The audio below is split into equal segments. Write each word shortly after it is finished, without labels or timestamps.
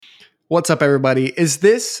What's up, everybody? Is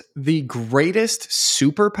this the greatest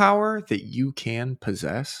superpower that you can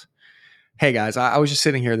possess? Hey guys, I was just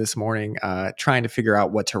sitting here this morning, trying to figure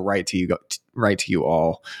out what to write to you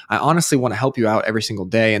all. I honestly want to help you out every single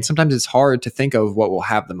day, and sometimes it's hard to think of what will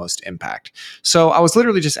have the most impact. So I was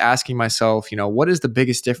literally just asking myself, what is the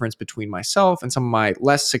biggest difference between myself and some of my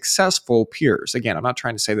less successful peers? Again, I'm not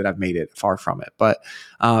trying to say that I've made it, far from it, but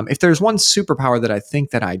if there's one superpower that I think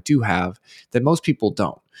that I do have that most people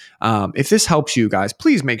don't. If this helps you guys,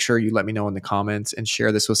 please make sure you let me know in the comments and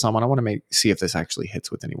share this with someone. I want to see if this actually hits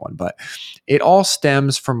with anyone, but it all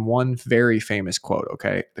stems from one very famous quote,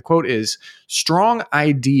 okay? The quote is, "Strong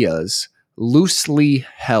ideas loosely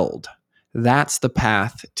held. That's the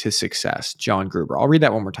path to success." John Gruber. I'll read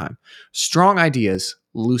that one more time. Strong ideas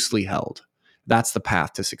loosely held. That's the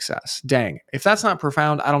path to success. Dang, if that's not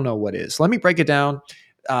profound, I don't know what is. Let me break it down.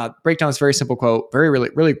 Break down this very simple quote really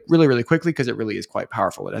quickly, because it really is quite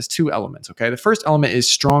powerful. It has two elements. Okay. The first element is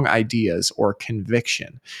strong ideas or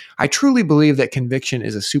conviction. I truly believe that conviction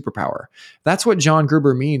is a superpower. That's what John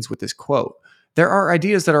Gruber means with this quote. There are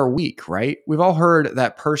ideas that are weak, right? We've all heard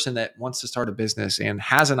that person that wants to start a business and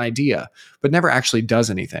has an idea, but never actually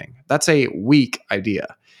does anything. That's a weak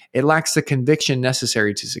idea. It lacks the conviction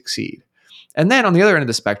necessary to succeed. And then on the other end of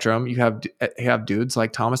the spectrum, you have dudes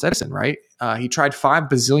like Thomas Edison, right? He tried 5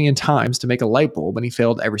 bazillion times to make a light bulb, and he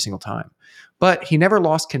failed every single time. But he never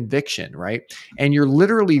lost conviction, right? And you're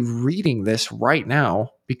literally reading this right now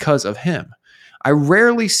because of him. I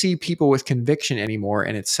rarely see people with conviction anymore,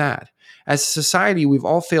 and it's sad. As a society, we've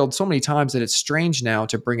all failed so many times that it's strange now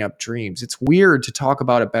to bring up dreams. It's weird to talk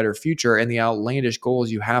about a better future and the outlandish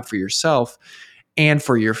goals you have for yourself and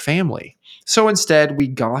for your family. So instead, we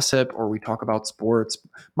gossip or we talk about sports.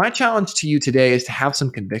 My challenge to you today is to have some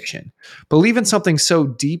conviction. Believe in something so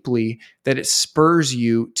deeply that it spurs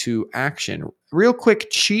you to action. Real quick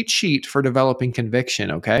cheat sheet for developing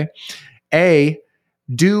conviction, okay? A,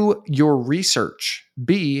 do your research.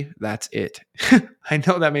 B, that's it. I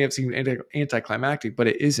know that may have seemed anticlimactic, but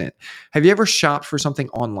it isn't. Have you ever shopped for something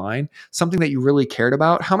online, something that you really cared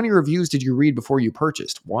about? How many reviews did you read before you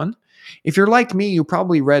purchased? One? If you're like me, you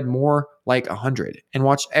probably read more like 100 and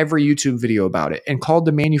watched every YouTube video about it and called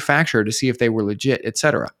the manufacturer to see if they were legit,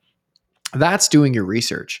 etc. That's doing your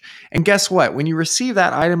research. And guess what? When you receive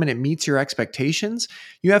that item and it meets your expectations,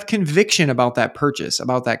 you have conviction about that purchase,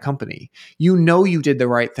 about that company. You know you did the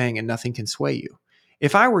right thing and nothing can sway you.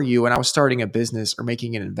 If I were you and I was starting a business or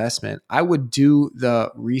making an investment, I would do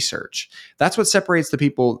the research. That's what separates the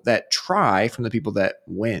people that try from the people that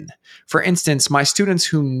win. For instance, my students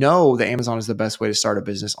who know that Amazon is the best way to start a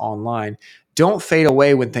business online don't fade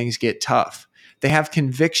away when things get tough. They have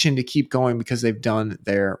conviction to keep going because they've done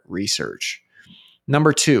their research.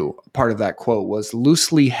 Number two, part of that quote was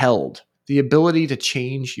loosely held, the ability to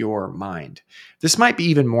change your mind. This might be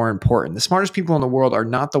even more important. The smartest people in the world are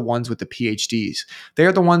not the ones with the PhDs. They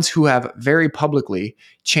are the ones who have very publicly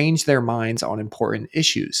changed their minds on important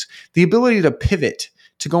issues. The ability to pivot,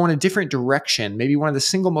 to go in a different direction, maybe one of the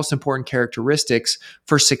single most important characteristics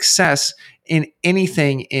for success in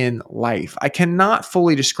anything in life. I cannot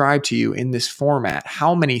fully describe to you in this format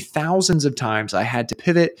how many thousands of times I had to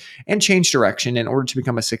pivot and change direction in order to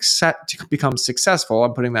become successful,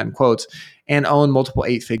 I'm putting that in quotes, and own multiple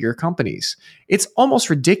 8-figure companies. It's almost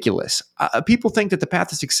ridiculous. People think that the path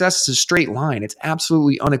to success is a straight line. It's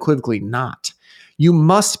absolutely unequivocally not. You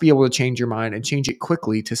must be able to change your mind and change it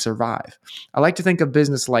quickly to survive. I like to think of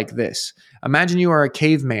business like this. Imagine you are a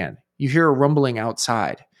caveman. You hear a rumbling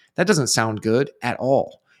outside. That doesn't sound good at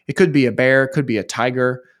all. It could be a bear, could be a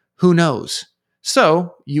tiger. Who knows?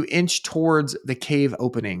 So you inch towards the cave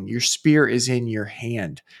opening. Your spear is in your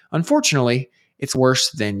hand. Unfortunately, it's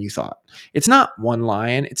worse than you thought. It's not one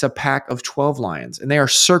lion, it's a pack of 12 lions, and they are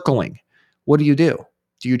circling. What do?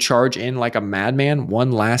 Do you charge in like a madman,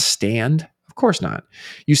 one last stand? Of course not.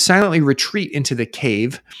 You silently retreat into the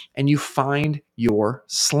cave and you find your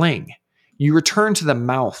sling. You return to the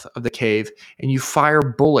mouth of the cave and you fire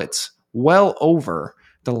bullets well over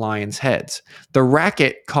the lions' heads. The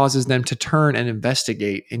racket causes them to turn and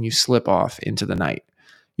investigate, and you slip off into the night.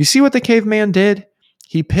 You see what the caveman did?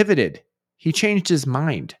 He pivoted. He changed his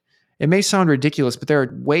mind. It may sound ridiculous, but there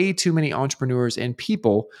are way too many entrepreneurs and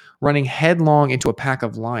people running headlong into a pack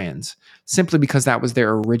of lions simply because that was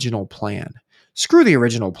their original plan. Screw the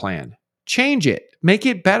original plan. Change it. Make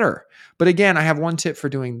it better. But again, I have one tip for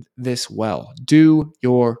doing this well. Do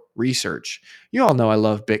your research. You all know I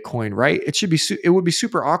love Bitcoin, right? It would be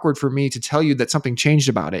super awkward for me to tell you that something changed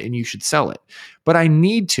about it and you should sell it. But I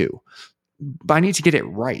need to. But I need to get it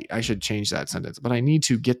right. I should change that sentence. But I need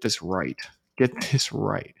to get this right. Get this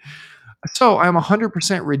right. So I'm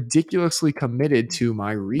 100% ridiculously committed to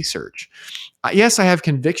my research. Yes, I have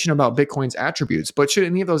conviction about Bitcoin's attributes, but should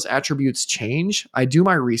any of those attributes change, I do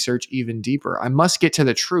my research even deeper. I must get to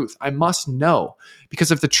the truth. I must know,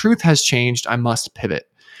 because if the truth has changed, I must pivot.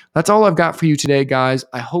 That's all I've got for you today, guys.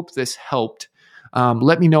 I hope this helped.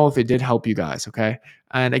 Let me know if it did help you guys, okay?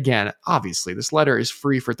 And again, obviously, this letter is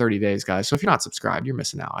free for 30 days, guys. So if you're not subscribed, you're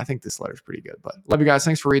missing out. I think this letter is pretty good. But love you guys.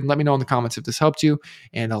 Thanks for reading. Let me know in the comments if this helped you,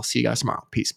 and I'll see you guys tomorrow. Peace.